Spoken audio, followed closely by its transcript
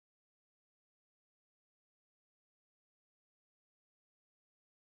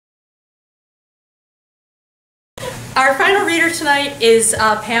Our final reader tonight is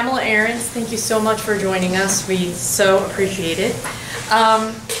Pamela Erens. Thank you so much for joining us. We so appreciate it.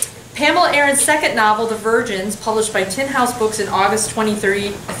 Pamela Erens' second novel, The Virgins, published by Tin House Books in August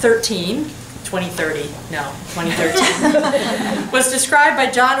 2013, was described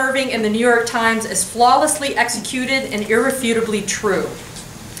by John Irving in the New York Times as flawlessly executed and irrefutably true.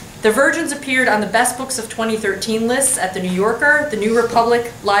 The Virgins appeared on the Best Books of 2013 lists at The New Yorker, The New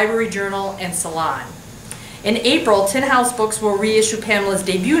Republic, Library Journal, and Salon. In April, Tin House Books will reissue Pamela's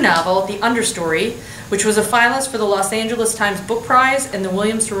debut novel, The Understory, which was a finalist for the Los Angeles Times Book Prize and the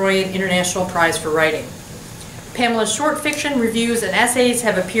William Saroyan International Prize for Writing. Pamela's short fiction, reviews, and essays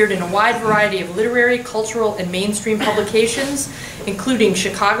have appeared in a wide variety of literary, cultural, and mainstream publications, including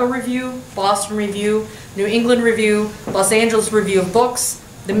Chicago Review, Boston Review, New England Review, Los Angeles Review of Books,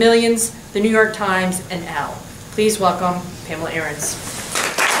 The Millions, The New York Times, and Elle. Please welcome Pamela Erens.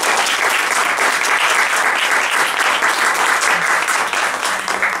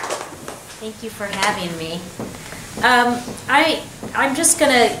 Thank you for having me. I'm just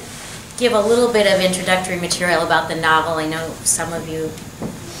going to give a little bit of introductory material about the novel. I know some of you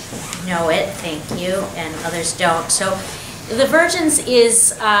know it, thank you, and others don't. So, The Virgins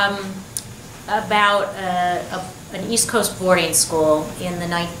is about an East Coast boarding school in the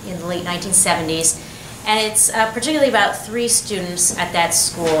late 1970s, and it's particularly about 3 students at that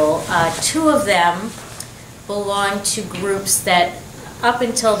school. 2 of them belong to groups that, up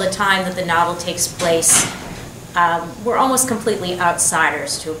until the time that the novel takes place, were almost completely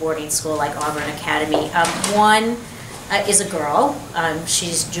outsiders to a boarding school like Auburn Academy. One is a girl.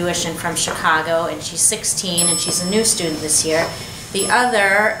 She's Jewish and from Chicago, and she's 16, and she's a new student this year. The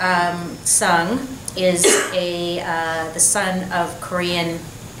other, Sung, is the son of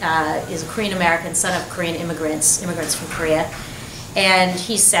is a Korean American, son of Korean immigrants from Korea. And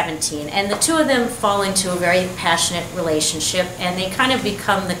he's 17. And the 2 of them fall into a very passionate relationship, and they kind of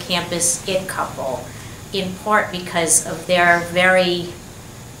become the campus it couple, in part because of their very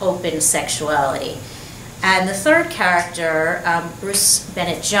open sexuality. And the third character, Bruce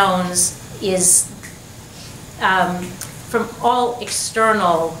Bennett Jones, is, from all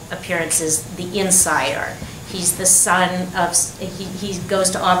external appearances, the insider. He's the son of, he goes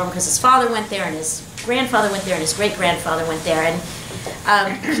to Auburn because his father went there, and his grandfather went there, and his great-grandfather went there, and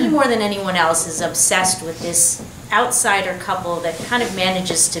he, more than anyone else, is obsessed with this outsider couple that kind of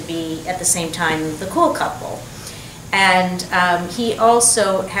manages to be, at the same time, the cool couple. And he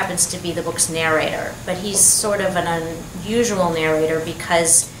also happens to be the book's narrator, but he's sort of an unusual narrator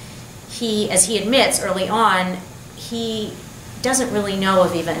because he, as he admits early on, he doesn't really know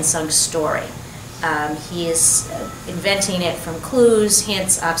of Eva and Sung's story. He is inventing it from clues,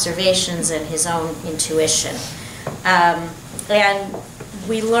 hints, observations, and his own intuition. And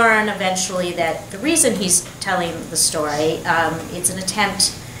we learn eventually that the reason he's telling the story, it's an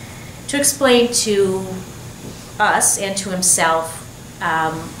attempt to explain to us and to himself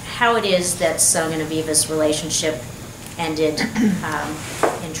how it is that Sung and Aviva's relationship ended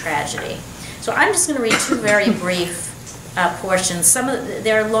in tragedy. So I'm just going to read 2 very brief portions.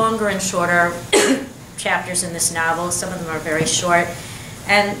 There are longer and shorter chapters in this novel. Some of them are very short.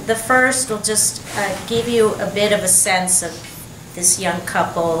 And the first will just give you a bit of a sense of this young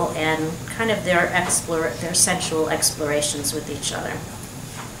couple and kind of their sensual explorations with each other.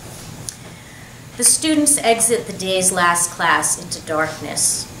 The students exit the day's last class into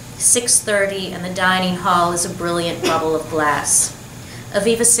darkness. 6:30, and the dining hall is a brilliant bubble of glass.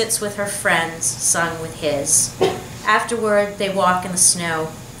 Aviva sits with her friends, Sung with his. Afterward, they walk in the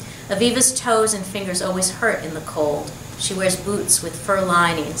snow. Aviva's toes and fingers always hurt in the cold. She wears boots with fur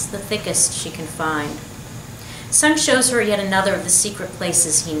linings, the thickest she can find. Sung shows her yet another of the secret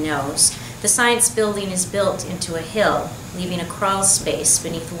places he knows. The science building is built into a hill, leaving a crawl space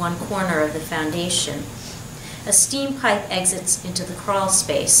beneath one corner of the foundation. A steam pipe exits into the crawl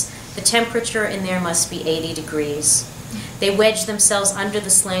space. The temperature in there must be 80 degrees. They wedge themselves under the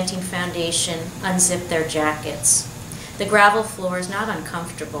slanting foundation, unzip their jackets. The gravel floor is not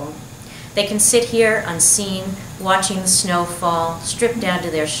uncomfortable. They can sit here unseen, watching the snow fall, stripped down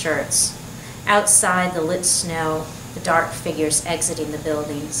to their shirts. Outside the lit snow, the dark figures exiting the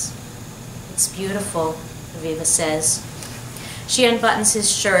buildings. It's beautiful, Aviva says. She unbuttons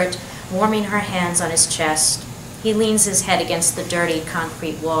his shirt, warming her hands on his chest. He leans his head against the dirty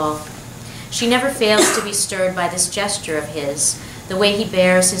concrete wall. She never fails to be stirred by this gesture of his, the way he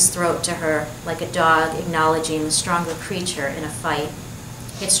bares his throat to her, like a dog acknowledging the stronger creature in a fight.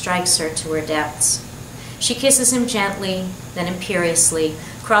 It strikes her to her depths. She kisses him gently, then imperiously,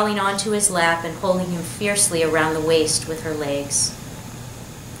 crawling onto his lap and holding him fiercely around the waist with her legs.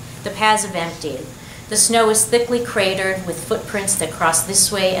 The paths have emptied. The snow is thickly cratered with footprints that cross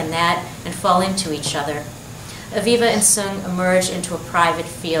this way and that and fall into each other. Aviva and Sung emerge into a private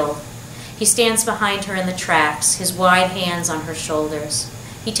field. He stands behind her in the tracks, his wide hands on her shoulders.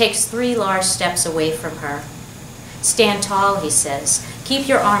 He takes 3 large steps away from her. "Stand tall," he says. "Keep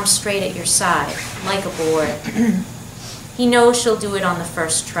your arms straight at your side, like a board." He knows she'll do it on the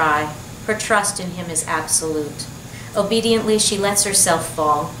first try. Her trust in him is absolute. Obediently, she lets herself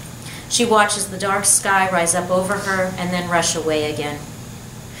fall. She watches the dark sky rise up over her and then rush away again.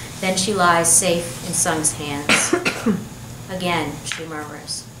 Then she lies safe in Sung's hands. "Again," she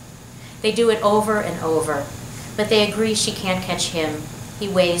murmurs. They do it over and over, but they agree she can't catch him. He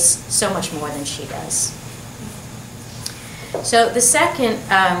weighs so much more than she does. So the second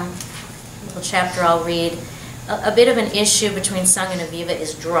little chapter I'll read, a bit of an issue between Sung and Aviva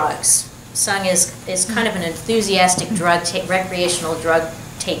is drugs. Sung is kind of an enthusiastic recreational drug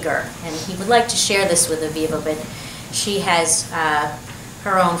taker, and he would like to share this with Aviva, but she has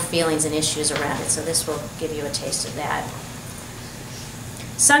her own feelings and issues around it, so this will give you a taste of that.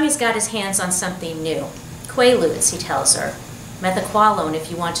 Sung has got his hands on something new. Quaaludes, he tells her. Methaqualone, if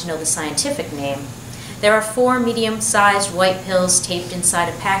you want to know the scientific name. There are 4 medium-sized white pills taped inside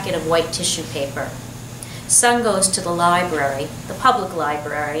a packet of white tissue paper. Sung goes to the library, the public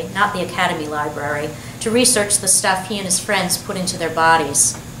library, not the academy library, to research the stuff he and his friends put into their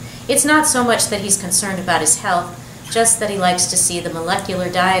bodies. It's not so much that he's concerned about his health, just that he likes to see the molecular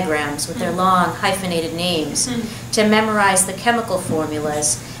diagrams with their long, hyphenated names, to memorize the chemical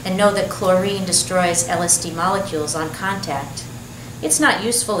formulas and know that chlorine destroys LSD molecules on contact. It's not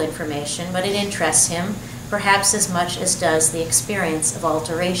useful information, but it interests him, perhaps as much as does the experience of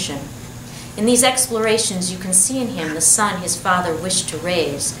alteration. In these explorations, you can see in him the son his father wished to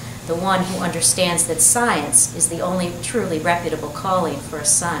raise, the one who understands that science is the only truly reputable calling for a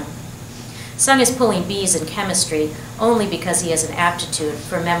son. Sung is pulling B's in chemistry only because he has an aptitude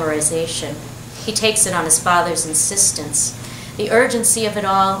for memorization. He takes it on his father's insistence. The urgency of it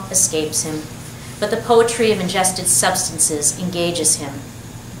all escapes him, but the poetry of ingested substances engages him.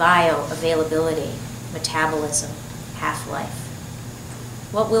 Bioavailability, metabolism, half-life.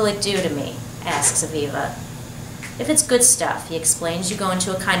 "What will it do to me?" asks Aviva. "If it's good stuff," he explains, "you go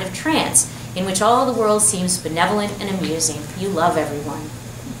into a kind of trance in which all the world seems benevolent and amusing. You love everyone.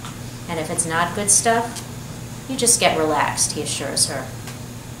 And if it's not good stuff, you just get relaxed," he assures her.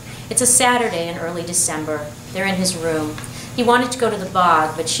 It's a Saturday in early December. They're in his room. He wanted to go to the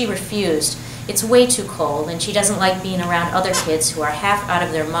bog, but she refused. It's way too cold, and she doesn't like being around other kids who are half out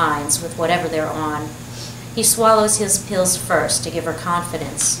of their minds with whatever they're on. He swallows his pills first to give her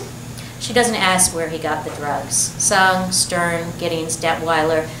confidence. She doesn't ask where he got the drugs. Sung, Stern, Giddings,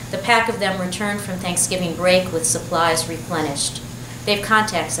 Detweiler, the pack of them returned from Thanksgiving break with supplies replenished. They have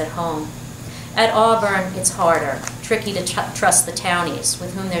contacts at home. At Auburn, it's harder, tricky to trust the townies,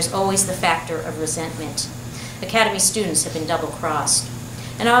 with whom there's always the factor of resentment. Academy students have been double-crossed.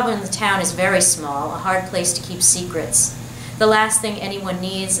 In Auburn, the town is very small, a hard place to keep secrets. The last thing anyone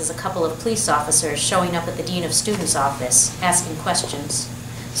needs is a couple of police officers showing up at the Dean of Students' office, asking questions.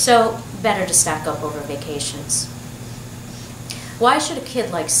 So, better to stack up over vacations. Why should a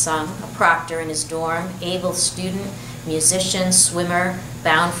kid like Sung, a proctor in his dorm, able student, musician, swimmer,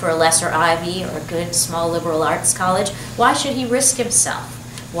 bound for a lesser Ivy or a good small liberal arts college, why should he risk himself?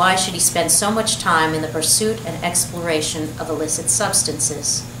 Why should he spend so much time in the pursuit and exploration of illicit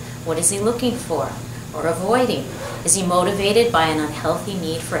substances? What is he looking for or avoiding? Is he motivated by an unhealthy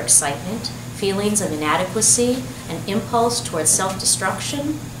need for excitement, feelings of inadequacy, an impulse towards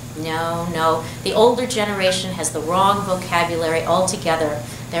self-destruction? No. The older generation has the wrong vocabulary altogether.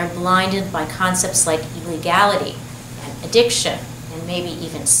 They're blinded by concepts like illegality and addiction and maybe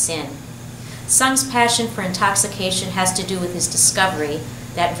even sin. Sung's passion for intoxication has to do with his discovery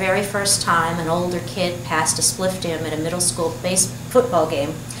that very first time an older kid passed a spliff to him at a middle school football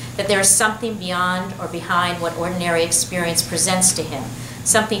game, that there is something beyond or behind what ordinary experience presents to him,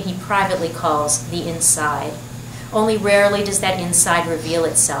 something he privately calls the inside. Only rarely does that inside reveal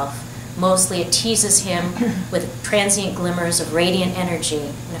itself. Mostly it teases him with transient glimmers of radiant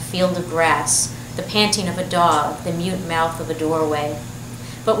energy in a field of grass, the panting of a dog, the mute mouth of a doorway.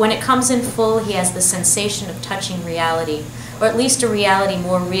 But when it comes in full, he has the sensation of touching reality, or at least a reality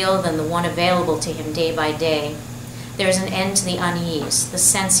more real than the one available to him day by day. There is an end to the unease, the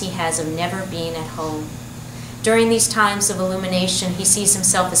sense he has of never being at home. During these times of illumination, he sees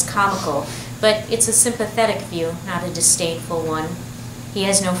himself as comical, but it's a sympathetic view, not a disdainful one. He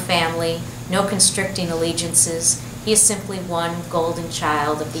has no family, no constricting allegiances. He is simply one golden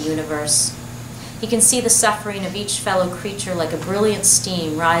child of the universe. He can see the suffering of each fellow creature like a brilliant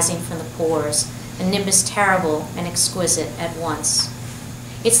steam rising from the pores a nimbus terrible and exquisite at once.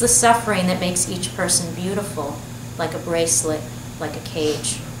 It's the suffering that makes each person beautiful, like a bracelet, like a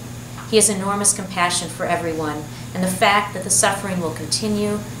cage. He has enormous compassion for everyone, and the fact that the suffering will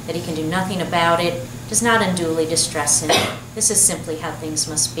continue, that he can do nothing about it, does not unduly distress him. This is simply how things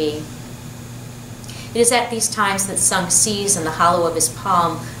must be. It is at these times that Sung sees in the hollow of his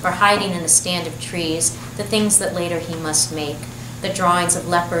palm, or hiding in a stand of trees, the things that later he must make, the drawings of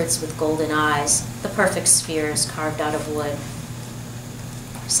leopards with golden eyes, the perfect spheres carved out of wood.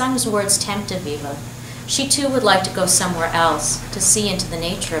 Sung's words tempt Aviva. She too would like to go somewhere else, to see into the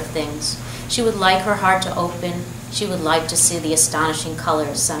nature of things. She would like her heart to open. She would like to see the astonishing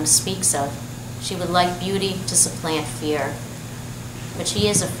colors Sung speaks of. She would like beauty to supplant fear. But she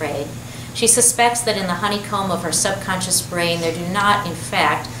is afraid. She suspects that in the honeycomb of her subconscious brain there do not, in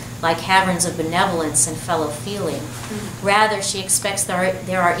fact, lie caverns of benevolence and fellow feeling. Rather, she expects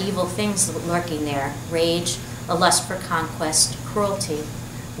there are evil things lurking there, rage, a lust for conquest, cruelty.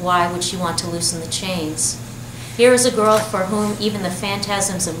 Why would she want to loosen the chains? Here is a girl for whom even the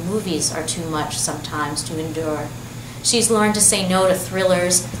phantasms of movies are too much sometimes to endure. She's learned to say no to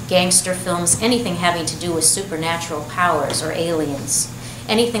thrillers, gangster films, anything having to do with supernatural powers or aliens.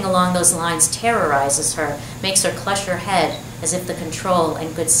 Anything along those lines terrorizes her, makes her clutch her head as if the control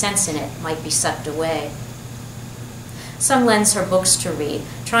and good sense in it might be sucked away. Sung lends her books to read,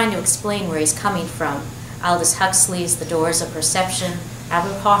 trying to explain where he's coming from. Aldous Huxley's The Doors of Perception,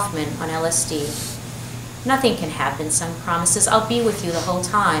 Albert Hoffman on LSD. Nothing can happen, Sung promises. I'll be with you the whole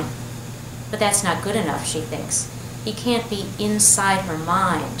time. But that's not good enough, she thinks. He can't be inside her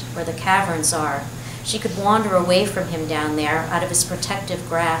mind, where the caverns are. She could wander away from him down there, out of his protective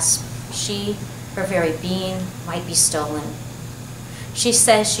grasp. She, her very being, might be stolen. She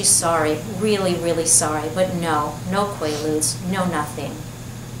says she's sorry, really, really sorry, but no quaaludes, no nothing.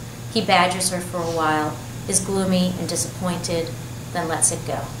 He badgers her for a while, is gloomy and disappointed, then lets it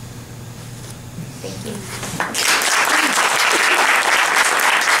go. Thank you.